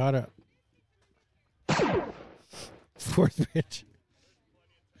get you caught up. Fourth pitch.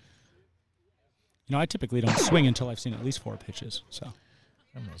 You know, I typically don't swing until I've seen at least 4 pitches. So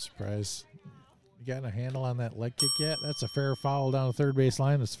I'm not surprised. You got a handle on that leg kick yet? That's a fair foul down the third base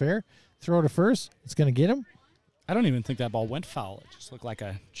line. That's fair. Throw to first. It's going to get him. I don't even think that ball went foul. It just looked like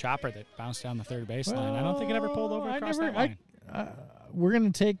a chopper that bounced down the third base line. I don't think it ever pulled over across that line. We're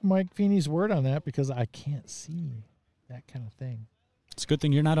going to take Mike Fini's word on that because I can't see that kind of thing. It's a good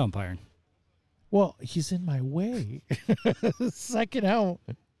thing you're not umpiring. Well, he's in my way. Second out.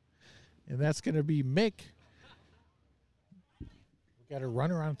 And that's going to be Mick. We got a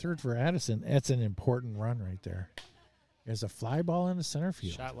runner on third for Addison. That's an important run right there. There's a fly ball in the center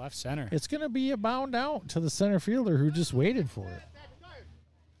field. Shot left center. It's going to be a bound out to the center fielder who just waited for it.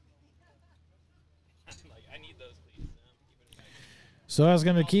 So I was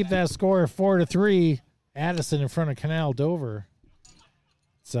going to keep that score 4-3. Addison in front of Canal Dover.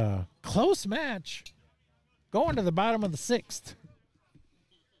 It's a close match. Going to the bottom of the 6th.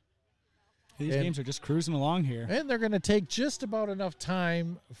 These games are just cruising along here. And they're going to take just about enough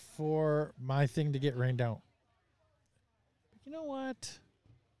time for my thing to get rained out. But you know what?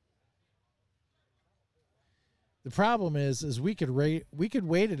 The problem is we could wait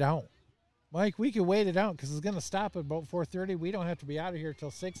it out. Mike, we could wait it out because it's going to stop at about 4:30. We don't have to be out of here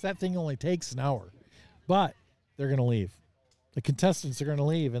till 6. That thing only takes an hour. But they're going to leave. The contestants are going to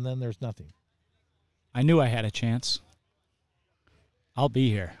leave, and then there's nothing. I knew I had a chance. I'll be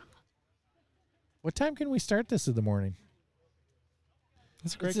here. What time can we start this in the morning?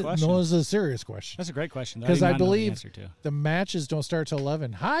 That's a great question. No, it's a serious question. That's a great question. Because I believe the matches don't start till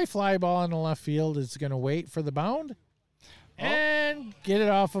 11. High fly ball in the left field is going to wait for the bound and get it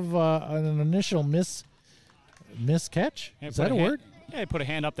off of an initial miss catch. Is that a word? Yeah, he put a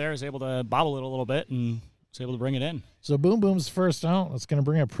hand up there, was able to bobble it a little bit, and was able to bring it in. So Boom Boom's first out. It's going to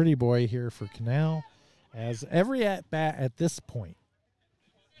bring a pretty boy here for Canal, as every at-bat at this point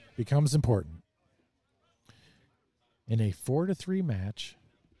becomes important. In a 4-3 match,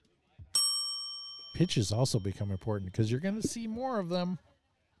 pitches also become important because you're going to see more of them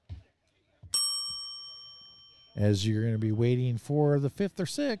as you're going to be waiting for the 5th or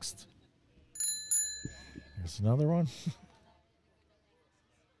 6th. Here's another one.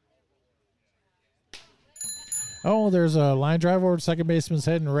 Oh, there's a line drive over to second baseman's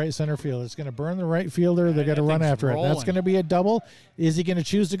head and right center field. It's going to burn the right fielder. They're going to run after it. That's going to be a double. Is he going to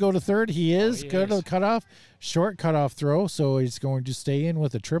choose to go to third? He is. Go to the cutoff. Short cutoff throw, so he's going to stay in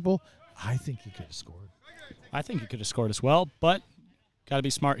with a triple. I think he could have scored. I think he could have scored as well, but got to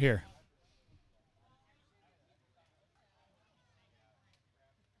be smart here.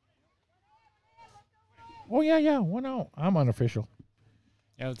 Oh, yeah. 1 out. I'm unofficial.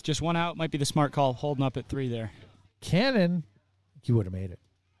 Yeah, with just 1 out, might be the smart call, holding up at 3 there. Cannon, he would have made it.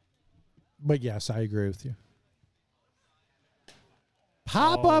 But, yes, I agree with you.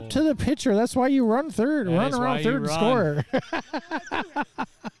 Pop up to the pitcher. That's why you run third. Run around third and score.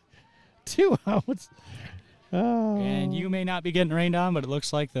 2 outs. Oh. And you may not be getting rained on, but it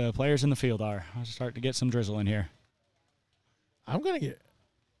looks like the players in the field are. I'll start to get some drizzle in here. I'm going to get...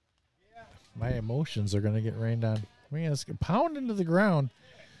 My emotions are going to get rained on. It's pound into the ground.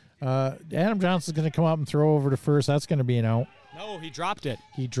 Adam Johnson's going to come up and throw over to first. That's going to be an out. No, he dropped it.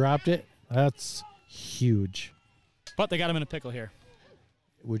 He dropped it. That's huge. But they got him in a pickle here.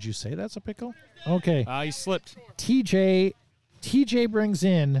 Would you say that's a pickle? Okay. He slipped. TJ brings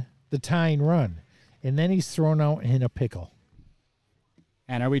in the tying run, and then he's thrown out in a pickle.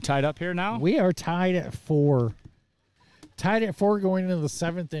 And are we tied up here now? We are tied at 4. Tied at 4 going into the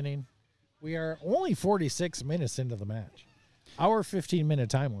 7th inning. We are only 46 minutes into the match. Our 15-minute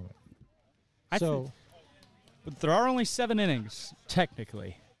time limit. But there are only 7 innings,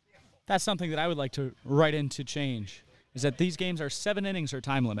 technically. That's something that I would like to write in to change, is that these games are 7 innings or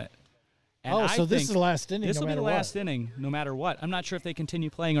time limit. And so this is the last inning This no will be matter the what. last inning, no matter what. I'm not sure if they continue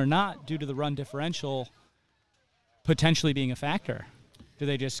playing or not due to the run differential potentially being a factor. Do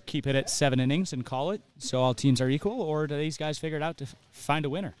they just keep it at 7 innings and call it so all teams are equal, or do these guys figure it out to find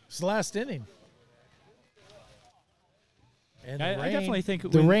a winner? It's the last inning. And I definitely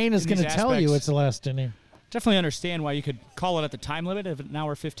think the rain is going to tell you it's the last inning. Definitely understand why you could call it at the time limit of an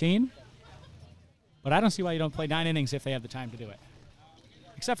hour 15, but I don't see why you don't play 9 innings if they have the time to do it.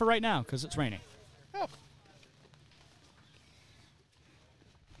 Except for right now, because it's raining. Oh.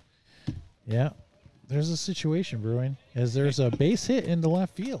 Yeah. There's a situation brewing as there's a base hit into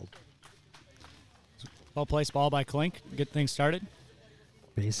left field. Well-placed ball by Klink. Get things started.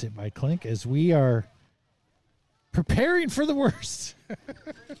 Base hit by Klink as we are preparing for the worst.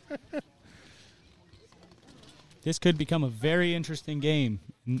 This could become a very interesting game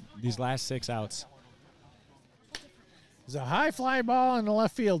in these last 6 outs. There's a high fly ball in the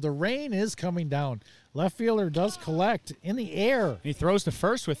left field. The rain is coming down. Left fielder does collect in the air. He throws to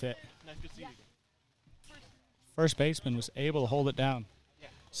first with it. First baseman was able to hold it down.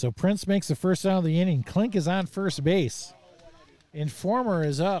 So Prince makes the first out of the inning. Klink is on first base. Informer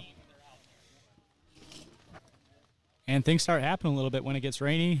is up. And things start happening a little bit when it gets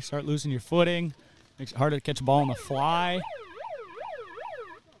rainy. Start losing your footing. Makes it harder to catch a ball on the fly.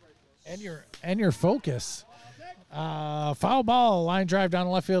 And your focus. Foul ball, line drive down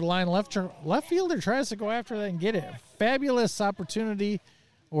the left field line. Left fielder tries to go after that and get it. Fabulous opportunity,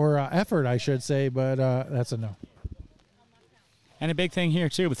 or effort, I should say, but that's a no. And a big thing here,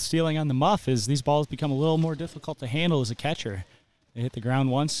 too, with stealing on the muff is these balls become a little more difficult to handle as a catcher. They hit the ground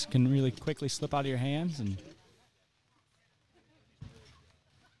once, can really quickly slip out of your hands. And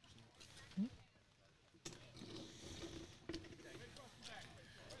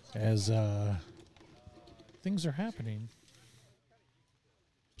as things are happening,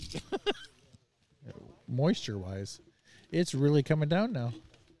 moisture-wise, it's really coming down now.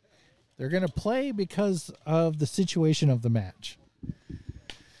 They're going to play because of the situation of the match.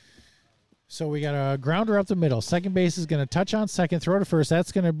 So we got a grounder up the middle. Second base is going to touch on second, throw to first.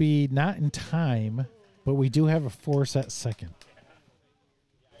 That's going to be not in time, but we do have a force at second.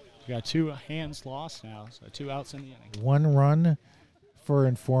 we got 2 hands lost now, so 2 outs in the inning. 1 run for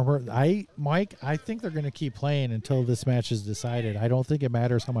Informer. Mike, I think they're going to keep playing until this match is decided. I don't think it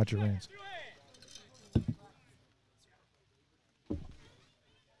matters how much it rains.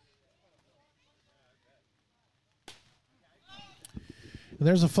 And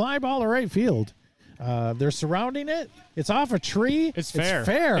there's a fly ball to right field. They're surrounding it. It's off a tree. It's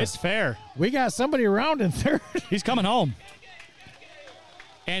fair. It's fair. We got somebody around in third. He's coming home.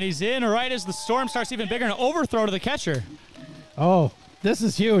 And he's in right as the storm starts even bigger. An overthrow to the catcher. Oh, this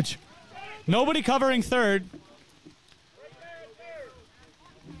is huge. Nobody covering third.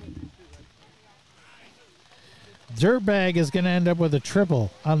 Dirtbag is going to end up with a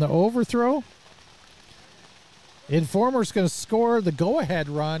triple on the overthrow. Informer's going to score the go-ahead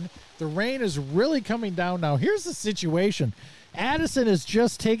run. The rain is really coming down now. Here's the situation. Addison has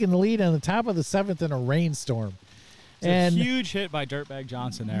just taken the lead on the top of the 7th in a rainstorm. It's a huge hit by Dirtbag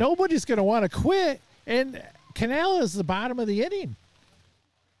Johnson there. Nobody's going to want to quit. And Canal is the bottom of the inning.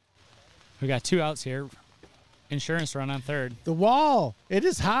 We got 2 outs here. Insurance run on third. The wall. It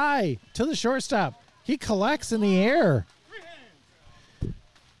is high to the shortstop. He collects in the air.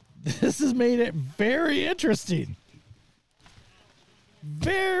 This has made it very interesting.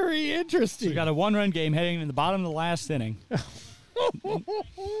 Very interesting. So we got a 1-run game heading in the bottom of the last inning.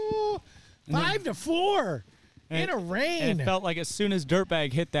 5-4 in a rain. And it felt like as soon as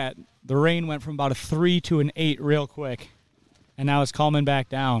Dirtbag hit that, the rain went from about a 3 to an 8 real quick. And now it's calming back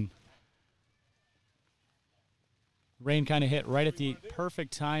down. Rain kind of hit right at the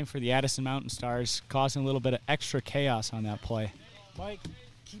perfect time for the Addison Mountain Stars, causing a little bit of extra chaos on that play. Mike,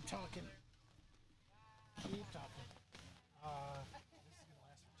 keep talking. Keep talking.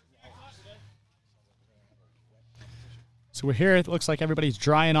 So we're here. It looks like everybody's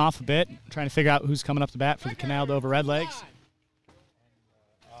drying off a bit, trying to figure out who's coming up to bat for the Canal Dover Redlegs.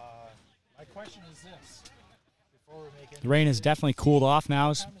 My question is this. The rain has definitely cooled off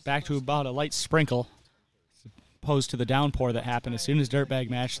now. It's back to about a light sprinkle, as opposed to the downpour that happened as soon as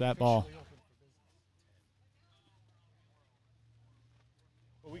Dirtbag matched that ball.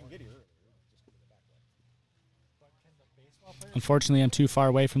 Unfortunately, I'm too far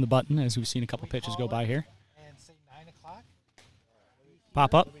away from the button, as we've seen a couple pitches go by here.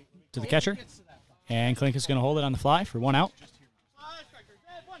 Pop up to the catcher, and Klink is going to hold it on the fly for 1 out.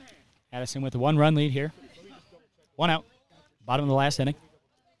 Addison with a 1-run lead here. 1 out, bottom of the last inning.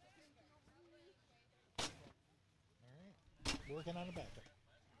 Working on a backup.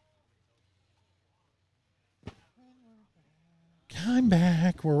 I'm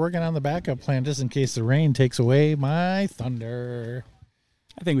back. We're working on the backup plan just in case the rain takes away my thunder.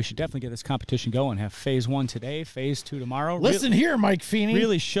 I think we should definitely get this competition going. Have phase 1 today, phase 2 tomorrow. Listen here, Mike Fini.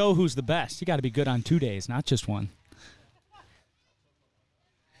 Really show who's the best. You got to be good on 2 days, not just one.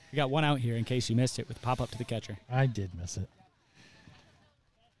 We got 1 out here in case you missed it with pop up to the catcher. I did miss it.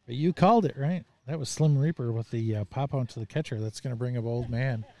 But you called it, right? That was Slim Reaper with the pop out to the catcher. That's going to bring up old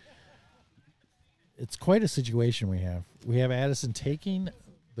man. It's quite a situation we have. We have Addison taking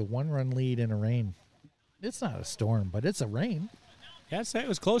the 1-run lead in a rain. It's not a storm, but it's a rain. Yeah, I'd say it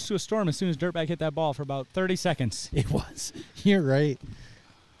was close to a storm as soon as Dirtbag hit that ball for about 30 seconds. It was. You're right.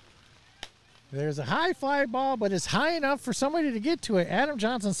 There's a high fly ball, but it's high enough for somebody to get to it. Adam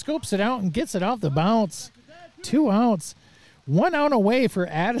Johnson scopes it out and gets it off the bounce. 2 outs. 1 out away for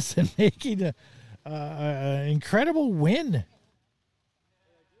Addison, making an incredible win.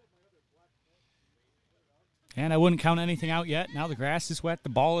 And I wouldn't count anything out yet. Now the grass is wet. The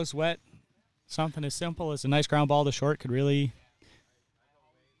ball is wet. Something as simple as a nice ground ball to short could really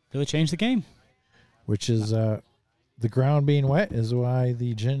change the game. Which is the ground being wet is why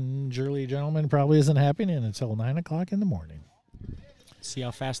the gingerly gentleman probably isn't happening until 9 o'clock in the morning. See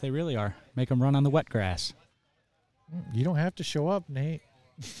how fast they really are. Make them run on the wet grass. You don't have to show up, Nate.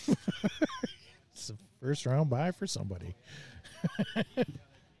 It's a first round bye for somebody.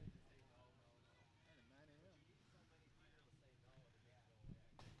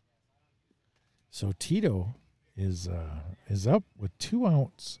 So Tito is up with 2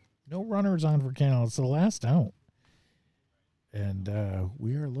 outs. No runners on for Canal. It's the last out. And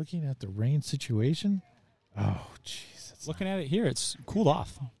we are looking at the rain situation. Oh, jeez. Looking at it here, it's cooled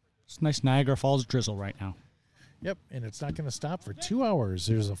off. It's a nice Niagara Falls drizzle right now. Yep, and it's not going to stop for 2 hours.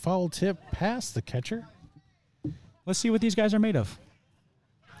 There's a foul tip past the catcher. Let's see what these guys are made of.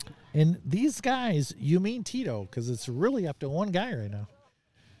 And these guys, you mean Tito, because it's really up to one guy right now.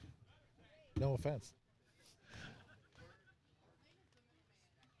 No offense.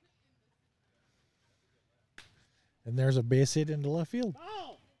 And there's a base hit into left field.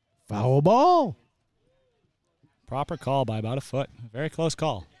 Foul ball. Proper call by about a foot. Very close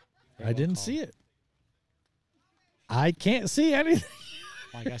call. I didn't see it. I can't see anything.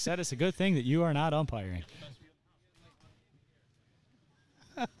 Like I said, it's a good thing that you are not umpiring.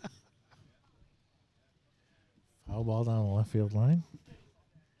 Foul ball down the left field line.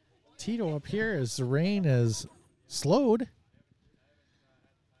 Tito up here as the rain is slowed.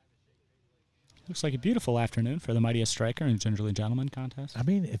 Looks like a beautiful afternoon for the Mightiest Striker and Gingerly Gentleman contest. I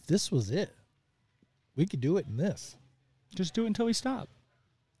mean, if this was it, we could do it in this. Just do it until we stop.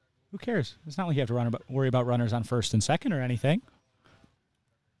 Who cares? It's not like you have to worry about runners on first and second or anything.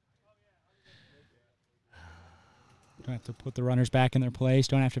 Don't have to put the runners back in their place.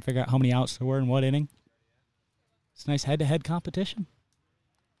 Don't have to figure out how many outs there were in what inning. It's a nice head-to-head competition.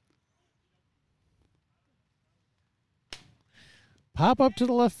 Pop up to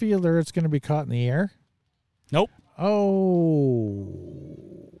the left fielder. It's going to be caught in the air. Nope. Oh.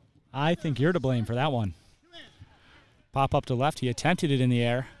 I think you're to blame for that one. Pop up to left. He attempted it in the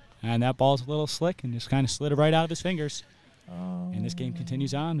air, And that ball's a little slick and just kind of slid right out of his fingers. Oh. And this game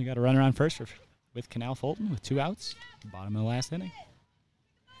continues on. We got a runner on first with Canal Fulton with 2 outs. Bottom of the last inning.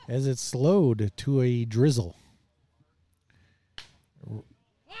 As it slowed to a drizzle.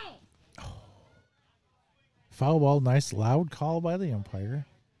 Foul ball, nice loud call by the umpire.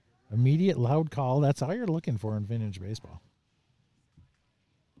 Immediate loud call. That's all you're looking for in vintage baseball.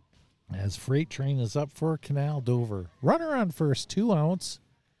 As Freight Train is up for Canal Dover. Runner on first, 2 outs.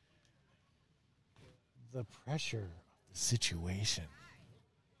 The pressure of the situation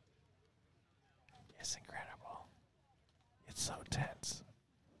is incredible. It's so tense.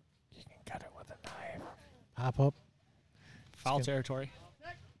 You can cut it with a knife. Pop up. Foul territory.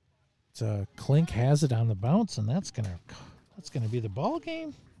 Klink has it on the bounce, and that's gonna be the ball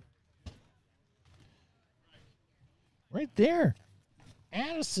game. Right there.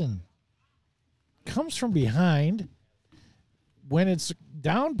 Addison comes from behind. When it's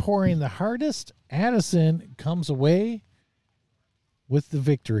downpouring the hardest, Addison comes away with the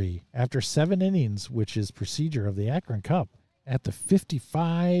victory after 7 innings, which is procedure of the Akron Cup, at the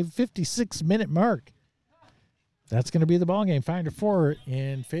 56-minute mark. That's going to be the ball game, 5-4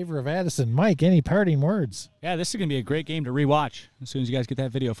 in favor of Addison. Mike, any parting words? Yeah, this is going to be a great game to rewatch as soon as you guys get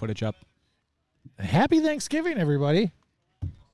that video footage up. Happy Thanksgiving, everybody.